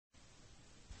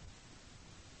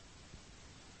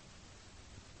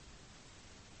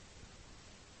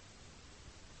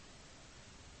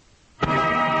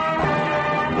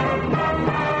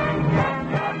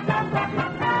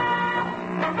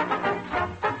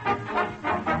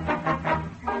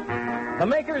The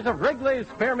makers of Wrigley's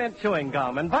Spearmint Chewing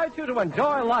Gum invite you to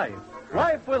enjoy life.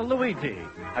 Life with Luigi,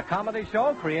 a comedy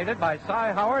show created by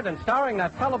Cy Howard and starring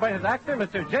that celebrated actor,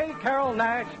 Mr. J. Carroll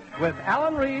Nash, with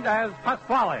Alan Reed as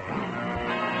Pasquale.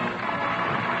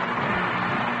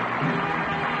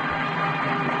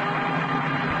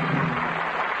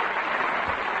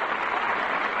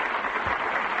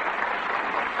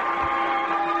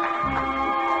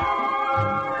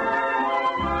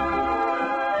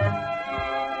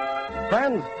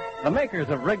 Friends, the makers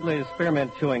of Wrigley's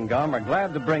Spearmint Chewing Gum are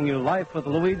glad to bring you Life with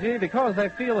Luigi because they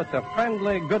feel it's a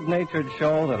friendly, good-natured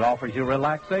show that offers you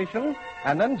relaxation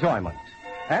and enjoyment.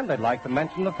 And they'd like to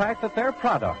mention the fact that their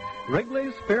product,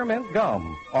 Wrigley's Spearmint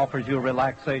Gum, offers you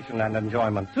relaxation and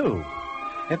enjoyment, too.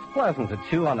 It's pleasant to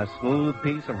chew on a smooth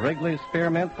piece of Wrigley's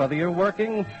Spearmint, whether you're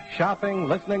working, shopping,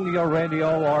 listening to your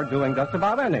radio, or doing just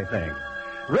about anything.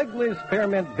 Wrigley's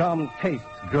Spearmint Gum tastes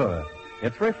good.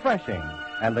 It's refreshing,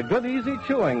 and the good, easy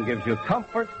chewing gives you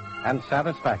comfort and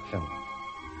satisfaction.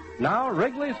 Now,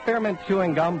 Wrigley's Spearmint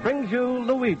Chewing Gum brings you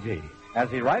Luigi,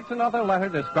 as he writes another letter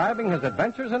describing his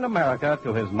adventures in America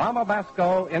to his Mama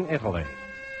Basco in Italy.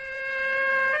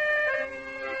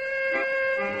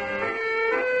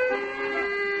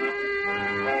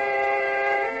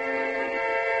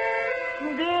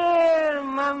 Dear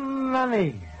Mamma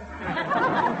Mia.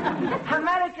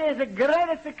 America is the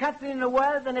greatest country in the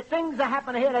world, and the things that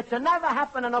happen here that's never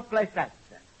happened in no place else.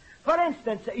 For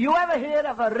instance, you ever hear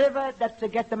of a river that's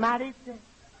get married?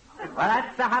 Well,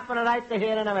 that's happening right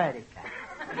here in America.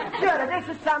 Sure, this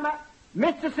is summer.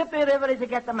 Mississippi River is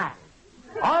get married.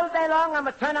 All day long, I'm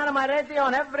a turn on my radio,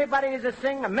 and everybody is a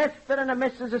sing, a Mr. and a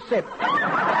Mississippi.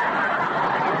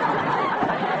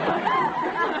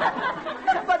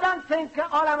 But don't think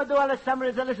all I'm do all the summer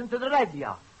is to listen to the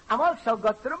radio. I'm also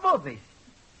go to the movies.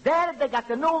 There they got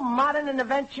the new modern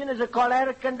invention is called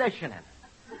air conditioning.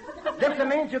 This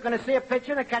means you can see a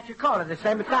picture and catch a call at the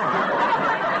same time.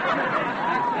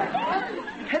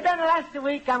 And then last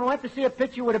week I went to see a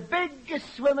picture with the biggest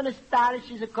swimming star.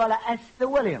 She's called Esther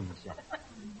Williams.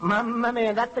 Mamma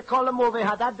mia, that's the call the movie.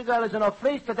 How that the girl is no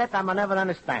freeze to that I'll never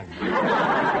understand.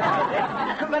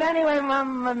 But anyway,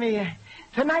 Mamma mia,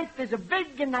 tonight is a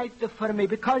big night for me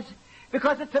because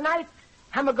tonight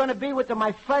I'm going to be with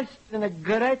my first and the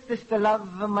greatest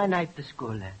love of my night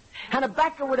school. And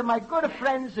back with my good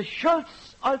friends,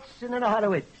 Shultz, Olson, and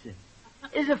Horowitz.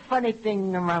 It's a funny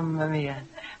thing, Mamma mia.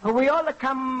 We all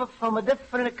come from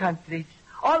different countries,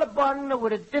 all born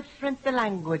with different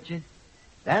languages.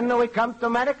 Then we come to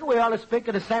America, we all speak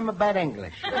the same bad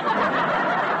English.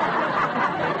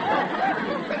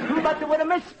 But with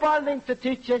Miss Spaulding to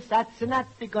teach us, that's not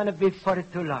going to be for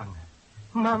too long.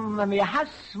 Mamma mia, how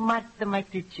smart my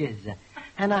teacher is,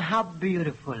 and how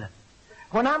beautiful.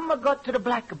 When I'm going to go to the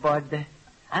blackboard,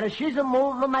 and she's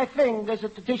moving my fingers to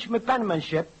teach me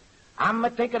penmanship, I'm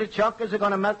going to think the chalk is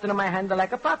going to melt into my hand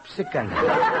like a popsicle.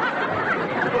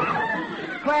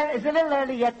 Well, it's a little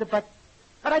early yet, but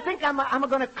I think I'm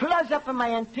going to close up in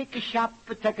my antique shop,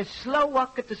 take a slow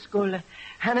walk at the school,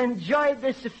 and enjoy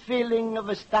this feeling of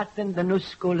starting the new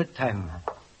school term.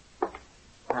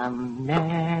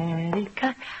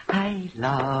 America, I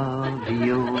love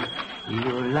you.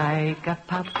 You're like a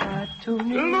papa to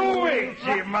me.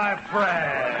 Luigi, my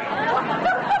friend.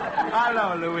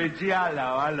 Hello, Luigi.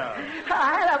 Hello.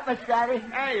 Hello, Pasquale.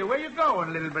 Hey, where you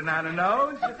going, little banana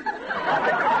nose?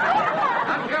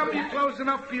 How come you closing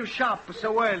up for your shop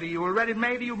so early? You already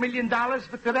made $1 million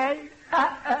for today?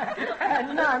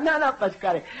 No,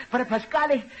 Pasquale. But,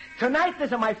 Pasquale, tonight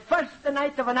is my first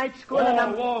night of a night school.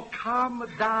 Oh, calm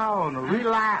down.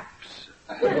 Relax.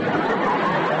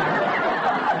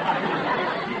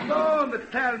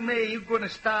 Don't tell me you're going to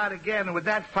start again with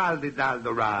that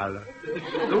faldi-daldoral.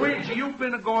 Luigi, you've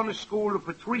been going to school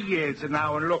for 3 years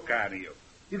now, and look at you.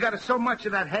 You got so much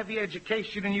of that heavy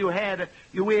education in your head,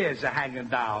 your ears are hanging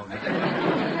down.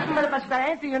 But,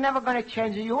 Pasquale, you're never going to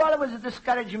change it. You always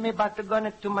discourage me about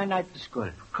going to my night school.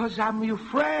 Because I'm your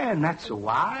friend, that's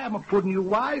why. I'm putting you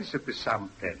wise to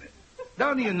something.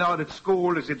 Don't you know that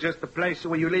school is just a place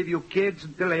where you leave your kids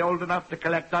until they're old enough to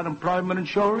collect unemployment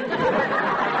insurance?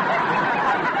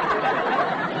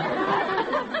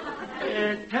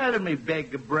 Tell me,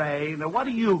 big brain, what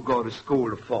do you go to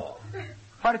school for?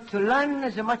 For to learn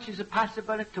as much as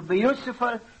possible, to be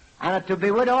useful, and to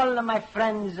be with all of my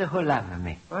friends who love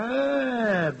me.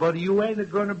 But you ain't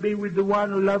going to be with the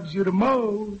one who loves you the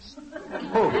most.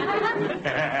 Who?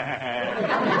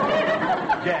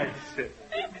 Yes.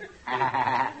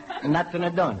 Not in a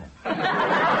donut.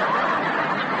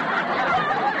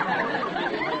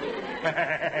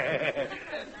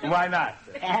 Why not?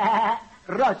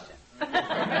 Rosa.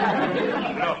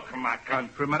 Look, my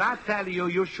countryman, I tell you,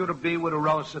 you should have been with a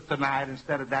Rosa tonight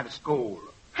instead of that at school.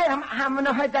 Hey, I'm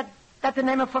gonna heard that the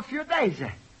name for a few days.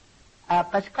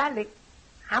 Pasquale,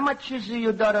 how much is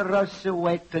your daughter Rosa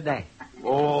weigh today?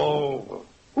 Oh,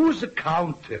 who's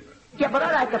accounting? Yeah, but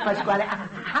all right, Pasquale,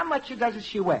 how much does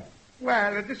she weigh?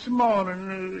 Well, this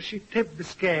morning, she tipped the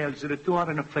scales at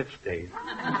 250.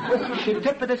 She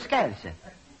tipped the scales.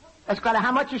 Pasquale,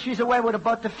 how much is she away with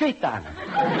about the feet on her?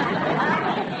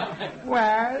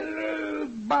 Well,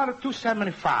 about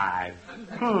 275.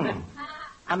 I'm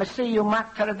going to see you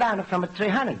marked her down from a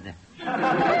 300.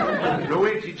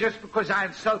 Luigi, just because I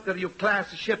insulted your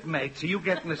class of shipmates, are you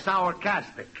getting a sour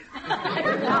castic?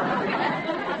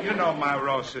 You know my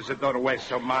Rosas that don't weigh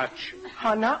so much.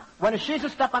 Oh, no? When she's a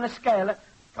step on a scale,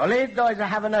 Toledo is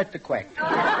have an earthquake.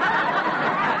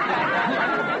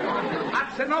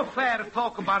 That's no fair to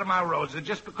talk about my Rosa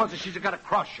just because she's got a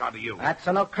crush on you. That's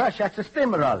no crush, that's a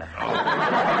steamroller. Oh.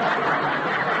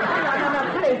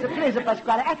 No, please,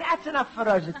 Pasquale, that's enough for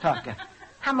Rosa talking.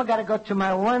 I'm going to go to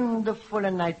my wonderful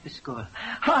night to school.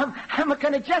 I'm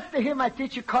going to just hear my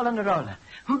teacher calling the roller.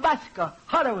 Basco,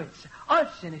 Horowitz,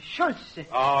 Olson, Shultz.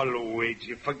 Oh,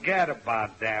 Luigi, forget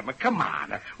about them. Come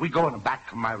on. We go in the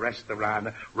back of my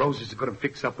restaurant. Rosa's going to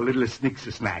fix up a little sneaks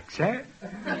of snacks, eh?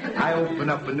 I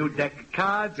open up a new deck of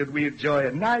cards, and we enjoy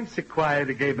a nice,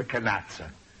 quiet game of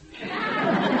canazza.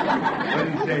 What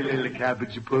do you say, little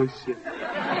cabbage puss?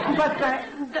 But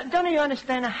don't you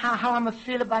understand how I'm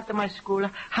feel about my school?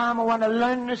 How I want to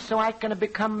learn this so I can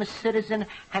become a citizen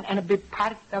and be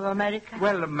part of America?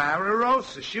 Well, Mary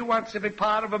Rosa, she wants to be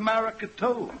part of America,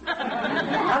 too.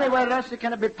 The only way Rosa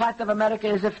can be part of America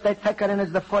is if they take her in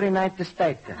as the 49th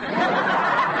state. My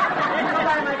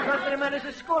countrymen,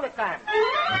 it's school time.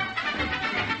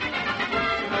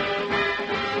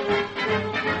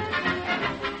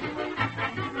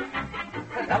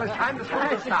 Well, it's time to start.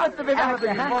 Good to be back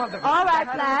there, huh? All right,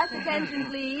 class, attention,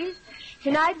 please.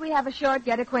 Tonight we have a short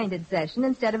get-acquainted session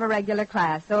instead of a regular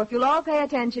class, so if you'll all pay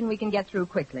attention, we can get through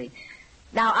quickly.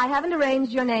 Now, I haven't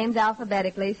arranged your names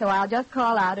alphabetically, so I'll just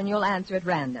call out and you'll answer at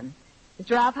random.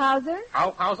 Mr. Aufhauser?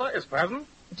 Aufhauser is present.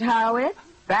 Mr. Horowitz?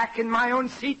 Back in my own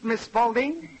seat, Miss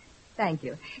Spaulding. Thank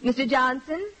you. Mr.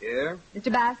 Johnson? Here. Mr.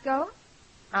 Basco?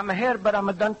 I'm here, but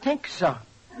I don't think so.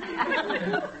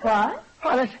 What?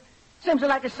 Well, it seems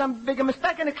like it's some big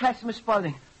mistake in the class, Miss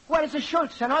Spaulding. Where is the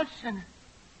Shultz and Olson?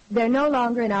 They're no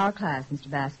longer in our class, Mr.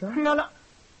 Basco. No.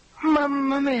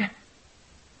 Mamma mia.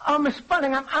 Oh, Miss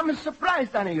Spaulding, I'm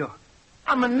surprised on you.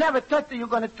 I never thought that you were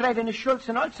going to trade in the Shultz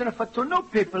and Olson for two new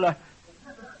people.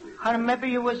 Or maybe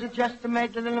you was just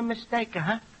made a little mistake,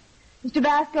 huh? Mr.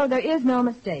 Basco, there is no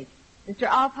mistake. Mr.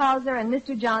 Aufhauser and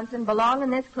Mr. Johnson belong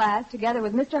in this class together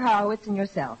with Mr. Horowitz and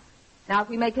yourself. Now, if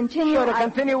we may continue... Sure,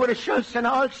 continue with the Shultz and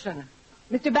Olson.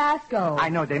 Mr. Basco. I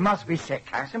know, they must be sick,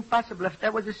 huh? It's impossible. If they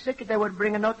was sick, they would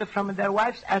bring a note from their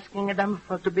wives asking them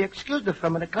to be excused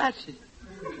from the classes.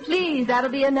 Please, that'll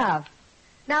be enough.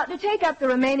 Now, to take up the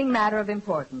remaining matter of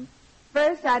importance,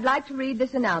 first, I'd like to read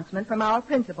this announcement from our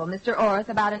principal, Mr. Orth,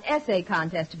 about an essay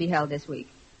contest to be held this week.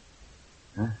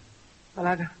 Huh?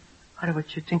 Well,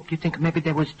 what you think? You think maybe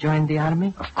they was join the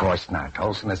army? Of course not.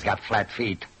 Olson has got flat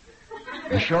feet.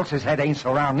 And Schultz's head ain't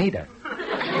so round either.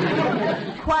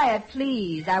 Quiet,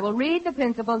 please. I will read the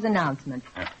principal's announcement.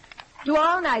 To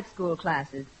all night school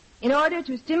classes, in order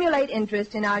to stimulate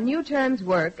interest in our new term's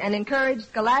work and encourage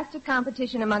scholastic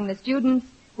competition among the students,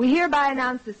 we hereby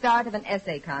announce the start of an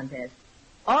essay contest.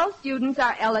 All students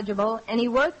are eligible, any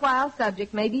worthwhile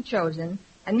subject may be chosen,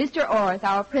 and Mr. Orth,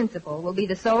 our principal, will be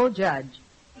the sole judge.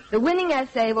 The winning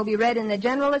essay will be read in the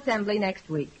General Assembly next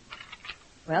week.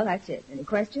 Well, that's it. Any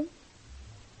questions?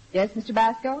 Yes, Mr.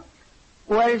 Basco?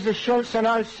 Where is the Shultz and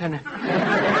Olson?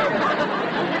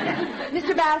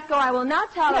 Mr. Basco, I will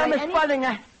not tolerate Miss any...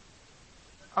 Spaulding,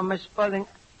 Miss Spaulding,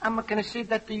 I'm going to see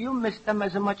that you miss them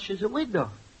as much as we do.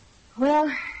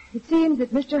 Well, it seems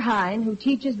that Mr. Hine, who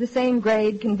teaches the same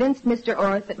grade, convinced Mr.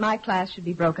 Orth that my class should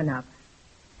be broken up.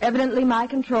 Evidently, my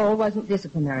control wasn't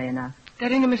disciplinary enough.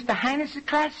 That ain't Mr. Hine's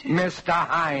class? Mr.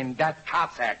 Hine, that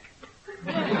Cossack.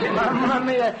 Mamma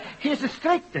mia, he's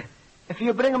strict. If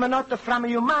you bring him a note from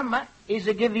your mama, he's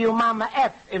a give you mama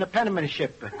F in a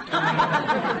penmanship.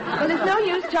 Well, there's no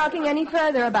use talking any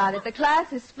further about it. The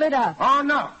class is split up. Oh,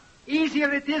 no.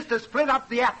 Easier it is to split up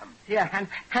the atom. Yeah,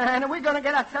 and we're going to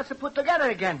get ourselves put together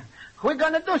again. We're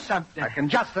going to do something. I can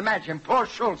just imagine poor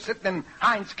Schultz sitting in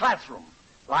Hines' classroom,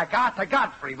 like Arthur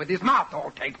Godfrey with his mouth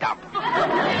all taped up.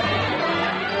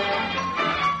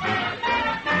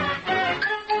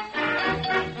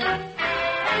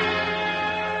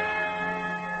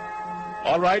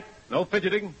 All right, No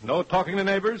fidgeting, no talking to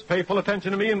neighbors. Pay full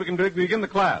attention to me, and we can begin the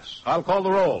class. I'll call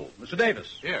the roll. Mr.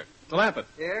 Davis. Here. Mr. Lampett.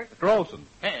 Here. Mr. Olson.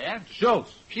 Here. Mr.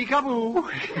 Shultz. Peekaboo.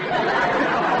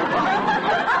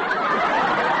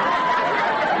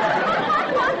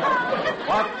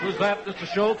 What was that, Mr.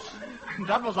 Shultz?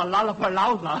 That was a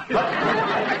lollapalooza.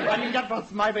 I mean, that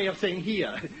was my way of saying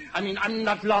here. I mean, I'm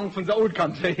not long from the old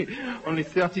country. Only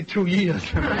 32 years.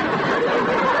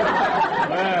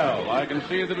 Well, I can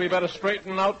see that we better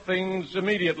straighten out things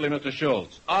immediately, Mr.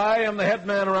 Shultz. I am the head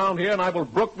man around here, and I will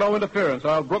brook no interference.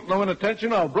 I'll brook no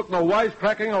inattention. I'll brook no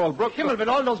wisecracking. I'll brook... Himmel, with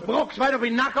all those brooks, why don't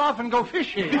we knock off and go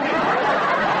fishing? That's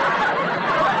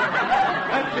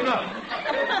enough.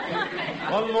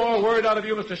 One more word out of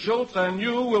you, Mr. Shultz, and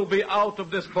you will be out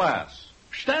of this class.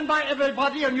 Stand by,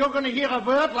 everybody, and you're going to hear a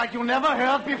word like you never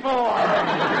heard before.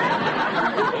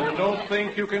 And don't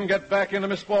think you can get back into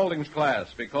Miss Spaulding's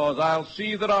class, because I'll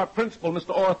see that our principal,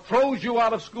 Mr. Orr, throws you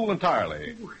out of school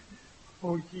entirely.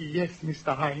 Oh, yes,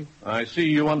 Mr. Hine. I see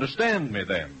you understand me,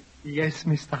 then. Yes,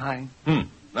 Mr. Hine.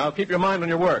 Now keep your mind on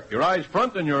your work, your eyes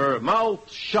front and your mouth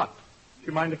shut. Do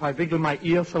you mind if I wiggle my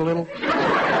ears a little?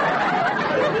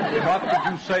 What did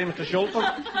you say, Mr. Shultz?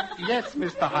 Yes,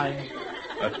 Mr. Hine.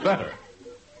 That's better.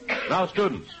 Now,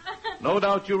 students, no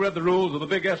doubt you read the rules of the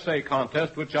big essay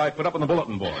contest which I put up on the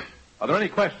bulletin board. Are there any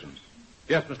questions?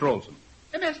 Yes, Mr. Olson.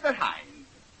 Mr. Hine,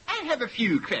 I have a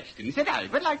few questions that I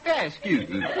would like to ask you.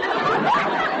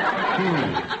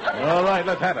 All right,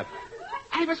 let's have it.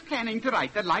 I was planning to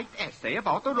write a light essay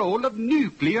about the role of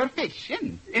nuclear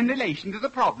fission in relation to the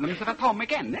problems of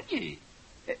atomic energy.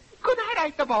 Could I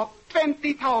write about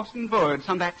 20,000 words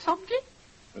on that subject?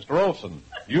 Mr. Olson,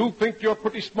 you think you're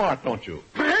pretty smart, don't you?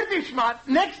 Pretty smart.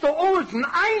 Next to Olson,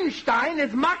 Einstein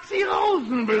is Maxi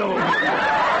Rosenbluth.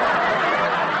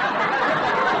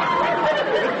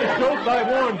 Mr. Schultz, I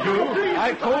warned you.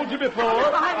 I told you before.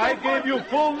 I gave you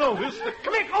full notice.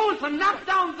 Quick, Olson, knock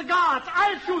down the guards.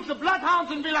 I'll shoot the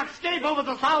bloodhounds and we'll escape over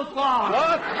the South Wall.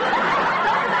 What? All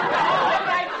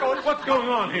right, Schultz. What's going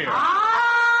on here?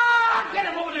 Get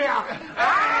him over there.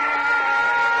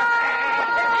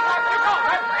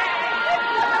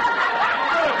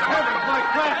 My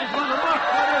class is on the rock.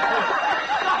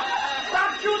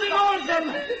 Stop shooting, Olson.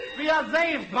 We are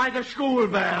saved by the school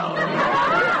bell.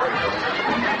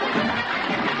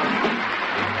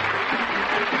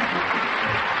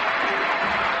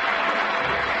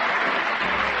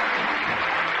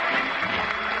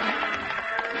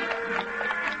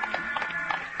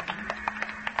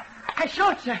 Hey,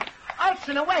 Schultz,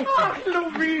 Olson, away. Oh,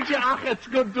 Luigi, it's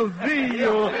good to see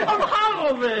you. I'm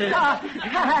Harold.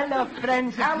 Hello,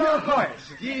 friends. Hello,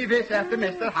 boys. Yes, after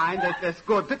Mr. Hine, it's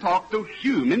good to talk to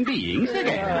human beings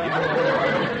again.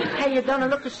 Hey, you don't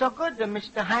look so good,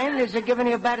 Mr. Hine. Is he giving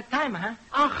you a bad time, huh?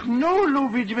 Ach, no,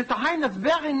 Luigi. Mr. Hine is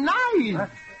very nice.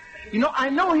 You know, I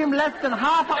know him less than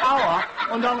half an hour,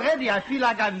 and already I feel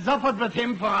like I've suffered with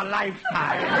him for a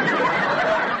lifetime.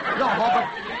 No, but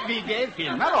we gave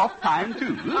him a rough time,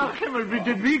 too. Ach, Himmel,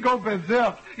 did we go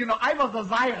berserk? You know, I was a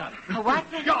siren. What?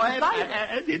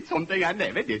 I did something I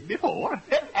never did before.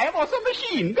 I was a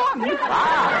machine gun.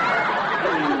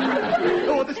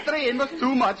 Oh, the strain was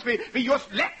too much. We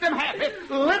just let them have it.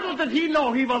 Little did he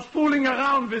know he was fooling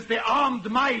around with the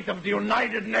armed might of the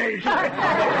United Nations.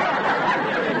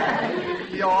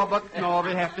 Yeah, but now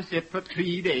we have to sit for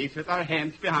 3 days with our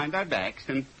hands behind our backs,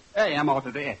 and I am out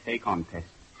of the essay contest.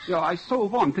 Yeah, I so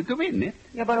wanted to win it.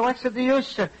 Yeah, but what's the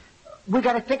use? We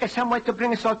got to think of some way to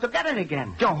bring us all together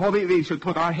again. Yeah, we should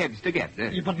put our heads together.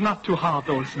 Yeah, but not too hard,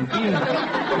 Olson.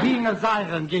 Being a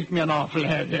siren gave me an awful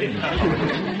headache.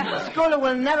 School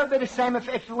will never be the same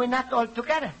if we're not all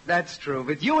together. That's true.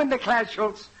 With you in the class,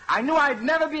 Schultz, I knew I'd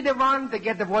never be the one to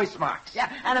get the voice marks. Yeah,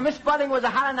 and Miss Spaulding was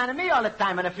hollering on me all the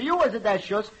time, and if you was there,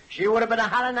 Schultz, she would have been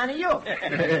hollering on you.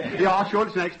 Yeah,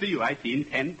 Schultz, next to you, I feel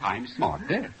 10 times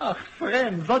smarter. Ach,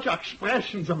 friend, such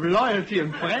expressions of loyalty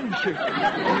and friendship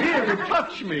really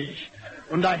touch me.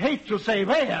 And I hate to say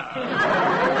where.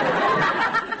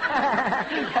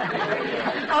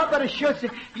 Oh, but Schultz,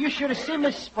 you should have seen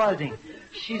Miss Spaulding.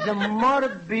 She's a more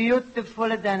beautiful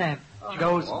than ever.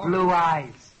 Those blue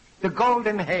eyes, the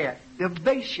golden hair, the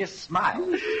vicious smile.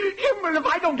 Himmel, if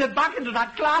I don't get back into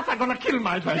that class, I'm going to kill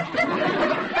myself.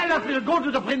 Fellas, we'll go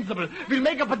to the principal. We'll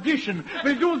make a petition.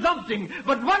 We'll do something.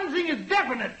 But one thing is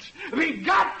definite. We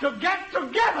got to get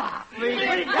together. We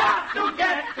got to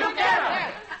get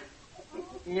together.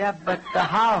 Yeah, but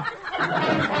how?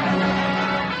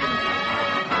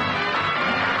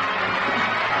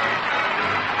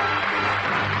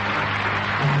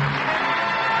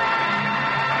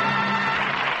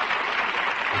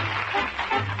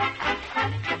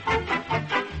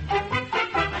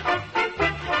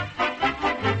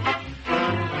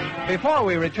 Before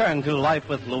we return to Life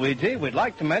with Luigi, we'd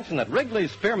like to mention that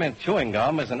Wrigley's Spearmint Chewing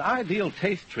Gum is an ideal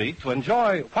taste treat to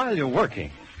enjoy while you're working.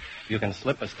 You can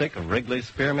slip a stick of Wrigley's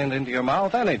Spearmint into your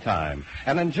mouth anytime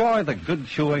and enjoy the good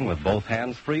chewing with both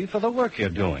hands free for the work you're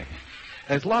doing.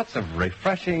 There's lots of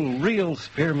refreshing, real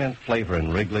spearmint flavor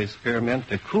in Wrigley's Spearmint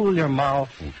to cool your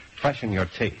mouth and freshen your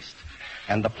taste.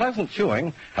 And the pleasant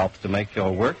chewing helps to make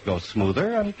your work go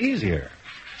smoother and easier.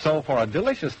 So for a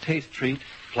delicious taste treat,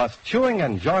 plus chewing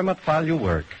enjoyment while you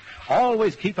work,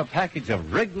 always keep a package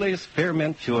of Wrigley's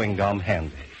Spearmint Chewing Gum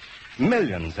handy.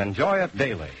 Millions enjoy it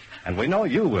daily, and we know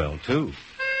you will, too.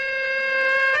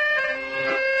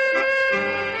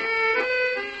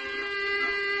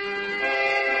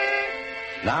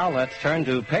 Now let's turn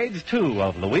to page 2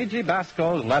 of Luigi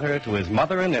Basco's letter to his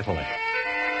mother in Italy.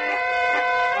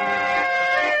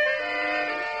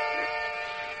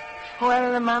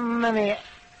 Well, Mamma mia,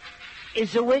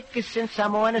 it's a week since I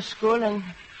went to school, and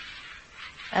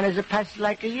it's passed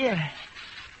like a year.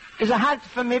 It's hard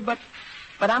for me, but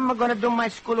I'm going to do my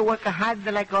schoolwork hard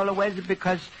like always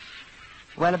because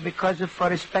for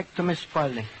respect to Miss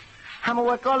Spaulding. I'm going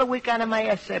to work all the week on my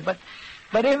essay, but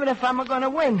even if I'm going to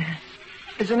win,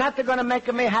 it's not going to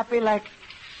make me happy like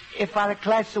if our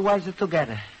class was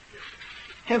together.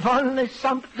 If only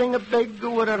something big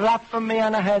would have rapped me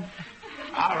on the head.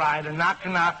 All right, and knock,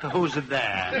 who's it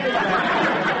there?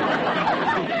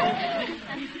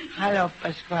 Hello,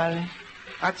 Pasquale.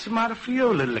 What's the matter for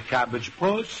you, little cabbage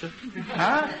puss?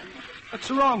 Huh? What's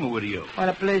wrong with you?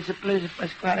 Well, please,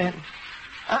 Pasquale.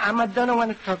 I don't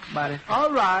want to talk about it.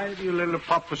 All right, you little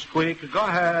papa squeak. Go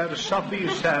ahead, suffer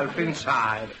yourself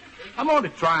inside. I'm only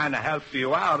trying to help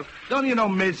you out. Don't you know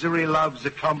misery loves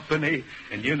a company?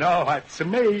 And you know that's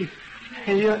me.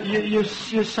 You're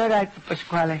so right,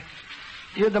 Pasquale.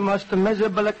 You're the most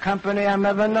miserable company I've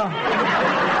ever known.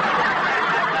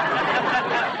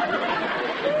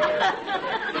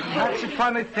 That's a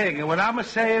funny thing, and when I'm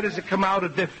say it, it come out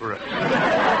different.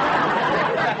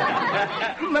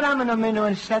 But I'm no mean to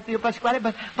insult you, Pasquale,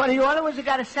 but you always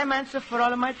got the same answer for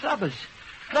all of my troubles.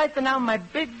 Right now, my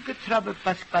big trouble,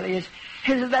 Pasquale, is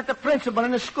that the principal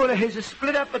in the school is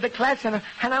split up with the class, and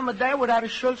I'm there without a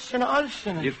Shultz and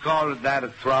Olson. You call it that a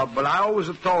trouble? I always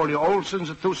have told you, Olsons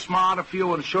are too smart for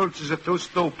you, and Shultz are too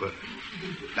stupid.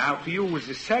 Now, if you was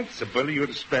sensible, you would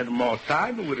have spent more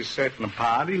time with a certain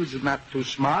party who's not too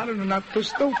smart and not too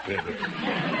stupid.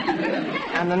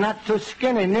 And not too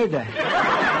skinny, neither.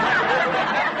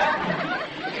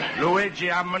 Luigi,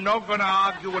 I'm not going to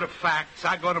argue with the facts.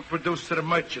 I'm going to produce the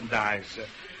merchandise.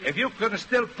 If you can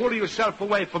still pull yourself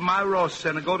away from my Rosa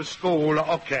and go to school,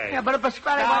 okay. Yeah, but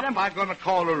Pasquale, I'm going to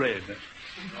call her in.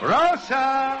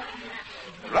 Rosa!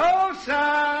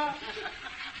 Rosa!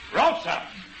 Rosa!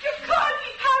 You called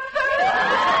me, Papa!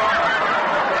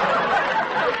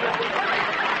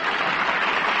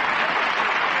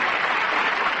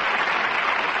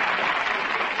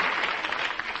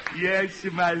 Yes,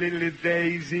 my little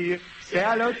Daisy. Say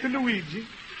hello to Luigi.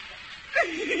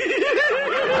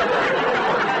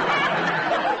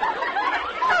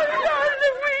 Hello,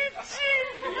 Luigi.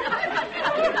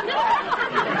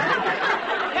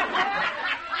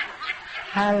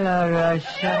 Hello,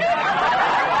 Rosa.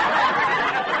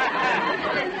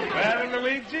 Well,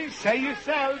 Luigi, say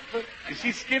yourself. Is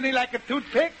she skinny like a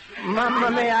toothpick? Mamma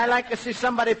mia, I like to see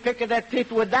somebody pick at their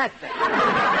teeth with that.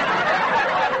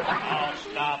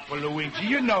 Stop, Luigi.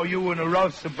 You know you and a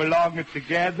Rosa belong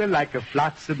together like a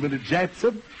Flotsam and a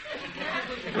Jetsam.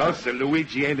 Rosa,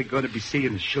 Luigi ain't going to be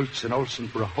seeing Shultz and Olson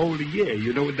for a whole year.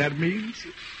 You know what that means?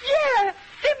 Yeah,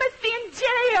 they must be in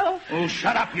jail. Oh,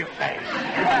 shut up, your face.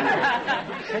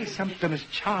 Say something as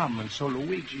charming so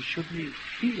Luigi shouldn't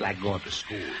feel like going to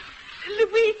school.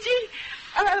 Luigi,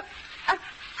 I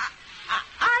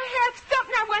have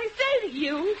something I want to say to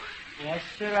you. Yes,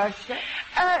 sir, Rosa.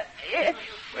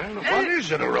 Well, what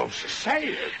is it, Rosa? Say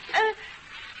it.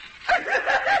 Go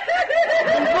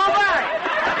back.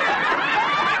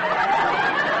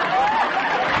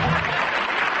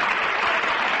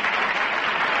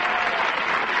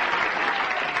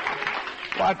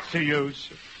 What's the use?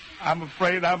 I'm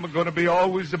afraid I'm going to be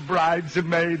always a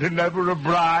bridesmaid and never a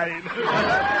bride.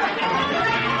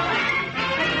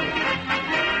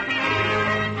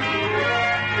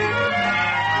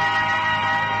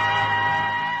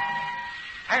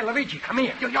 Hey, Luigi, come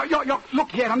here. You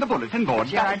look here on the bulletin board.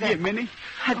 Yeah, Give me.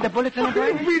 Had the bulletin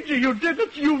board? Luigi, you did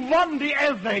it. You won the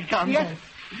essay contest. Yes.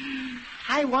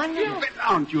 I won you. Well,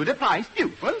 aren't you the prize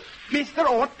pupil? Mr.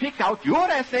 Ort picked out your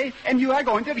essay, and you are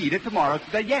going to read it tomorrow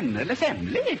to the General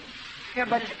Assembly. Yeah,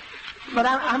 but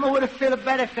I'm going to feel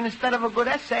better if instead of a good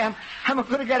essay, I'm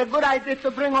going to get a good idea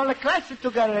to bring all the classes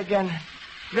together again.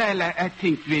 Well, I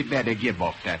think we better give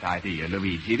up that idea,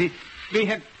 Luigi. We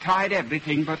have tried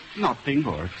everything, but nothing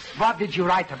works. What did you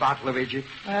write about, Luigi?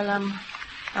 Well,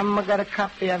 I'm got a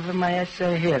copy of my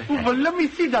essay here. Oh, well, let me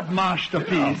see that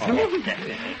masterpiece.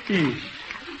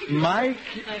 Mike.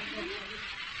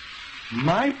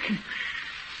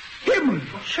 Himmel.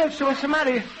 Schultz, what's the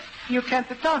matter? You can't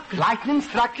talk. Lightning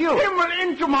struck you. Himmel,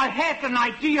 into my head an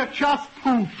idea just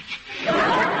pooped.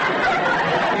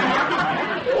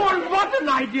 Oh, what an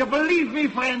idea. Believe me,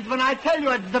 friends, when I tell you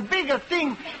it's the biggest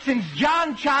thing since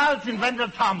John Charles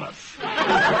invented Thomas.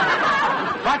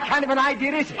 What kind of an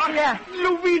idea is it? Oh, yeah.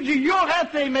 Luigi, your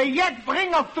essay may yet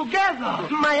bring us together.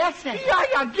 My essay?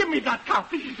 Yeah, give me that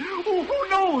copy. Oh, who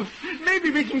knows? Maybe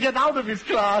we can get out of his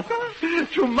class. Huh?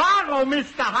 Tomorrow,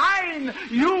 Mr. Hine,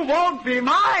 you won't be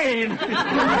mine.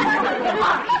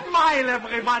 Smile,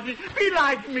 everybody. Be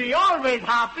like me, always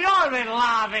happy, always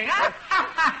laughing.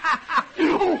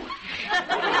 Oh.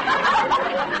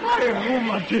 My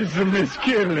rheumatism is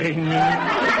killing me.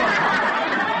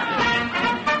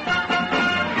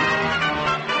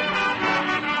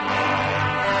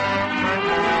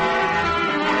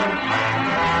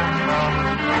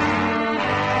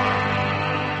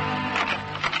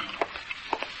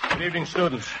 Good evening,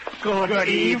 students. Good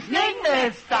evening,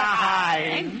 Mr.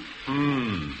 Hine.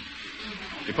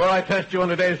 Before I test you on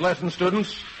today's lesson,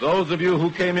 students, those of you who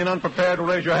came in unprepared will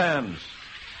raise your hands.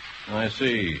 I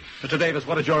see. Mr. Davis,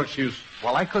 what is your excuse?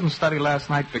 Well, I couldn't study last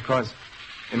night because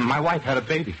my wife had a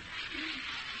baby.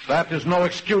 That is no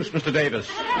excuse, Mr. Davis.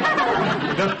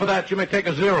 Just for that, you may take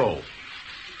a 0.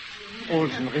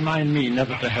 Olson, remind me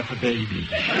never to have a baby.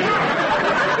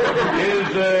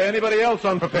 Is anybody else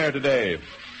unprepared today?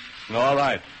 All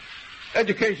right.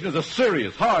 Education is a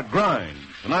serious, hard grind,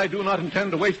 and I do not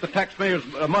intend to waste the taxpayers'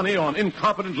 money on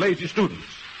incompetent, lazy students.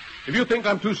 If you think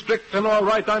I'm too strict, then all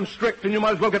right, I'm strict, and you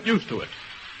might as well get used to it.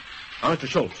 Now, Mr.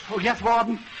 Shultz. Oh, yes,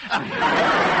 Warden.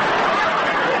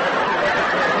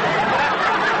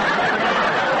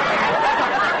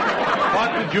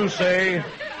 What did you say?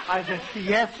 I said,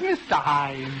 yes, Mr.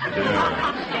 Hine.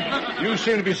 Yeah. You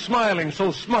seem to be smiling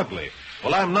so smugly.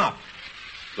 Well, I'm not.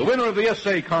 The winner of the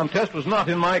essay contest was not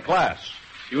in my class.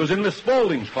 He was in Miss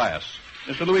Spaulding's class,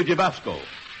 Mr. Luigi Basco.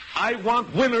 I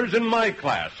want winners in my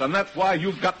class, and that's why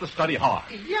you've got to study hard.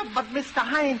 Yeah, but Mr.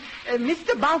 Hine,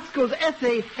 Mr. Basco's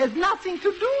essay has nothing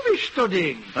to do with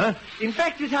studying. Huh? In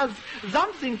fact, it has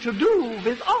something to do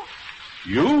with... Oh,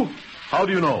 You? How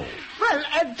do you know? well,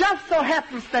 it just so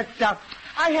happens that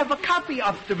I have a copy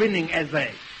of the winning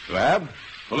essay. You have?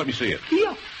 Well, let me see it.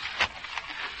 Here.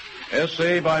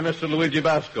 Essay by Mr. Luigi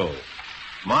Basco.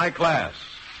 My class.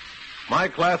 My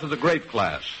class is a great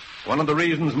class. One of the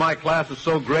reasons my class is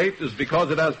so great is because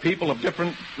it has people of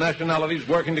different nationalities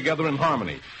working together in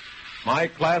harmony. My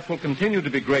class will continue to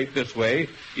be great this way,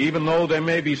 even though there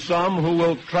may be some who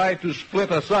will try to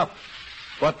split us up.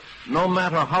 But no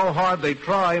matter how hard they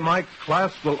try, my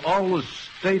class will always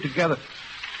stay together.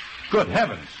 Good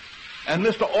heavens. And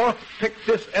Mr. Orth picked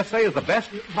this essay as the best?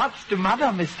 What's the matter,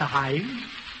 Mr. Hine?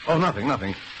 Oh,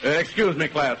 nothing. Excuse me,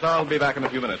 class. I'll be back in a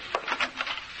few minutes.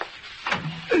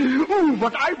 Ooh,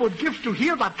 what I would give to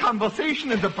hear that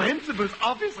conversation in the principal's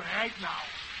office right now.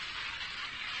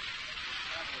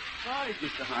 Right,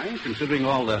 Mr. Hine, considering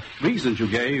all the reasons you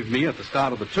gave me at the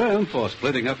start of the term for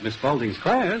splitting up Miss Spaulding's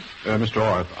class. Mr.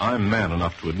 Orth, I'm man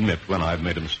enough to admit when I've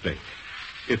made a mistake.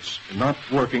 It's not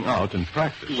working out in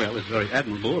practice. Well, it's very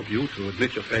admirable of you to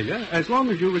admit your failure. As long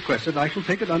as you request it, I shall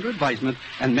take it under advisement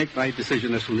and make my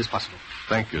decision as soon as possible.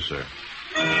 Thank you, sir.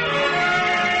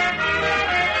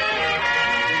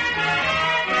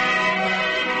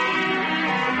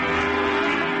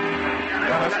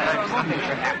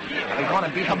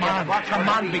 Come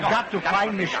on, we got to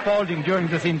find Miss Spaulding during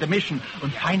this intermission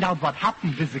and find out what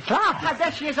happened with the class.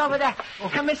 There she is over there.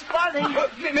 Miss Spaulding.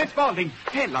 Miss Spaulding,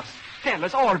 tell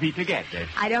us, are we together?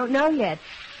 I don't know yet.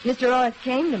 Mr. Orth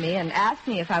came to me and asked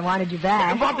me if I wanted you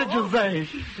back. What did you say?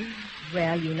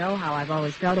 Well, you know how I've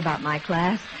always felt about my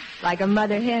class. Like a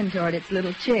mother hen toward its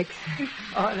little chicks.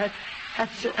 Oh,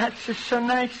 that's so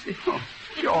nice. Oh,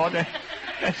 John,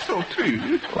 that's so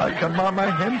true. Like a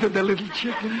mama hen to the little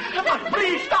chickens.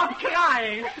 Please stop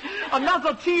crying.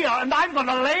 Another tear, and I'm going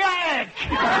to lay an egg.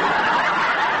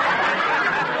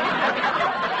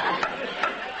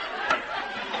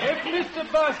 If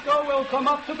Mr. Basco will come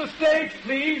up to the stage,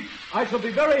 please, I shall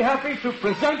be very happy to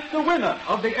present the winner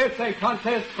of the essay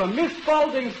contest from Miss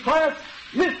Spaulding's class,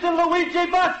 Mr. Luigi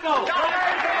Basco.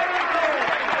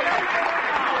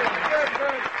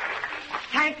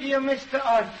 Thank you, Mr.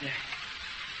 Orth.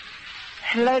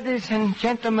 Ladies and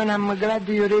gentlemen, I'm glad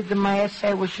you read my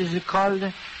essay, which is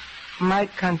called My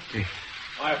Country.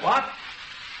 My what?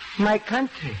 My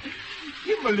country.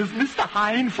 Himmel ist Mr.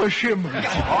 Hein verschimmelt.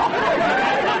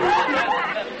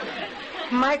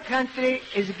 My country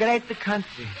is a great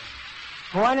country.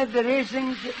 One of the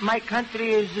reasons my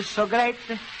country is so great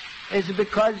is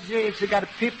because it's got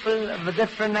people of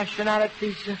different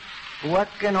nationalities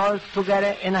working all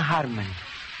together in harmony.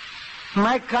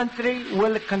 My country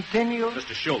will continue...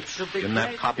 Mr. Shultz, in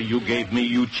that copy you gave me,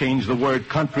 you changed the word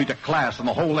country to class in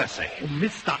the whole essay. Oh,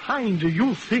 Mr. Hein, do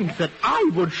you think that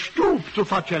I would stoop to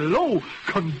such a low,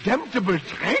 contemptible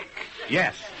trick?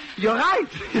 Yes. You're right.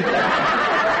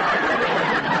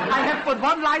 I have but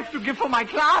one life to give for my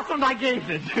class, and I gave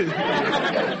it.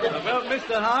 Well,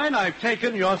 Mr. Hein, I've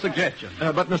taken your suggestion.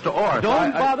 But, Mr. Orr...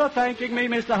 Don't bother thanking me,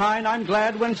 Mr. Hein. I'm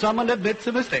glad when someone admits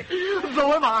a mistake.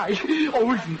 So am I.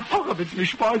 Olson, Horowitz, Miss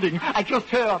Spaulding, I just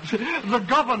heard the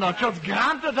governor just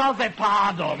granted us a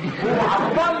pardon.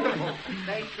 Wow, wonderful.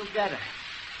 Stay together.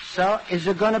 So, is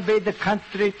it going to be the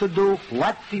country to do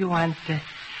what you want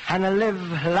and live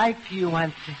like you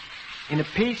want in a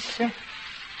peace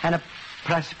and a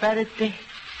prosperity?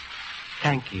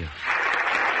 Thank you.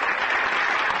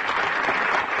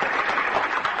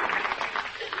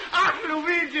 Ah,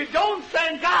 Luigi, don't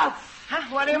thank us. Huh?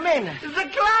 What do you mean? The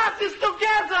class is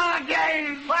together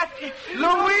again. What?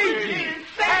 Luigi,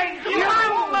 thank you.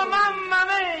 Mamma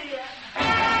mia.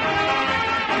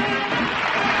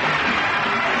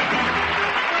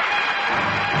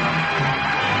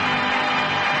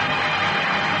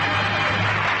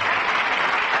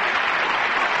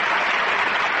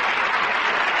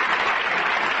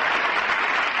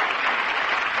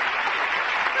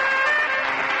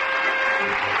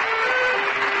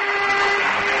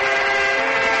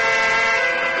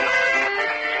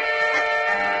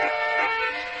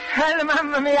 Well,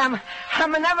 Mamma mia,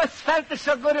 I'm never felt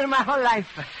so good in my whole life.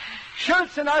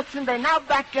 Shultz and Olson, they're now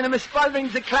back in Miss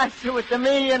Spaulding's class with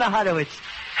me and Horowitz.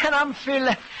 And I'm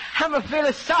feeling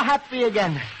so happy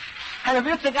again. And if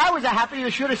you think I was happy, you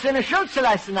should have seen a Shultz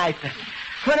last night.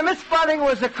 When Miss Spaulding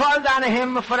was called on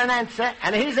him for an answer,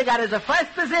 and he's got his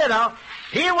first 0,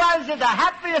 he was the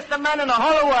happiest man in the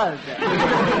whole world.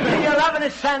 You're loving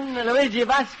his son, Luigi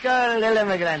Vasco, little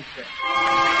immigrant.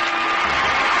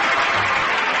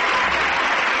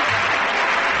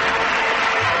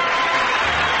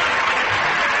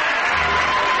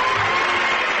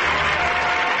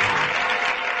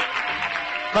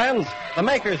 Friends, the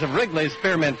makers of Wrigley's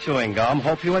Spearmint Chewing Gum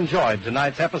hope you enjoyed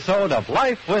tonight's episode of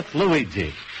Life with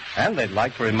Luigi. And they'd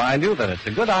like to remind you that it's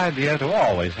a good idea to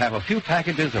always have a few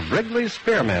packages of Wrigley's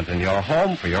Spearmint in your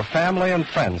home for your family and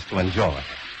friends to enjoy.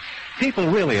 People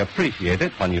really appreciate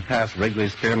it when you pass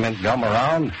Wrigley's Spearmint Gum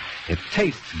around. It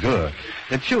tastes good.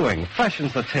 The chewing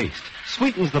freshens the taste,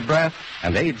 sweetens the breath,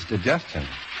 and aids digestion.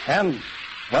 And...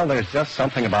 well, there's just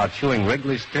something about chewing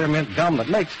Wrigley's Spearmint Gum that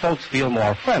makes folks feel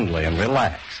more friendly and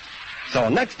relaxed. So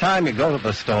next time you go to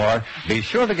the store, be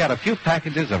sure to get a few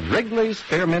packages of Wrigley's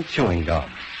Spearmint Chewing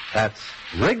Gum. That's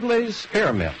Wrigley's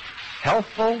Spearmint.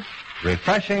 Healthful,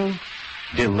 refreshing,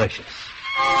 delicious.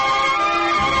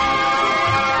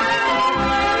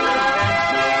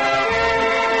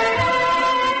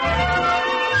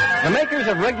 The makers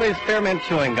of Wrigley's Spearmint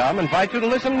Chewing Gum invite you to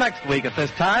listen next week at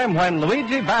this time when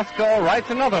Luigi Basco writes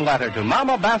another letter to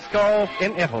Mama Basco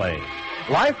in Italy.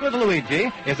 Life with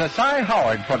Luigi is a Cy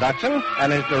Howard production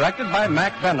and is directed by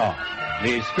Mac Benoff.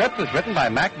 The script is written by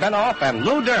Mac Benoff and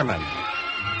Lou Derman.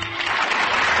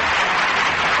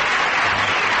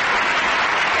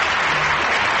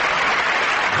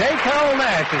 J. Carroll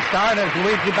Nash is starred as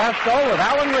Luigi Basco with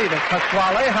Alan Reed as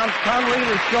Pasquale, Hans Conried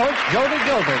as Schultz, Jody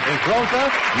Gilbert as Rosa,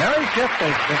 Mary Schiff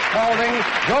as Miss Spaulding,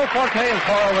 Joe Forte as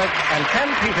Horowitz, and Ken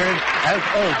Peters as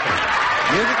Olson.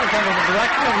 Music is under the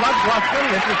direction of Mud Gluskin.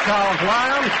 This is Charles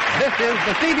Lyon. This is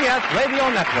the CBS Radio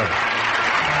Network.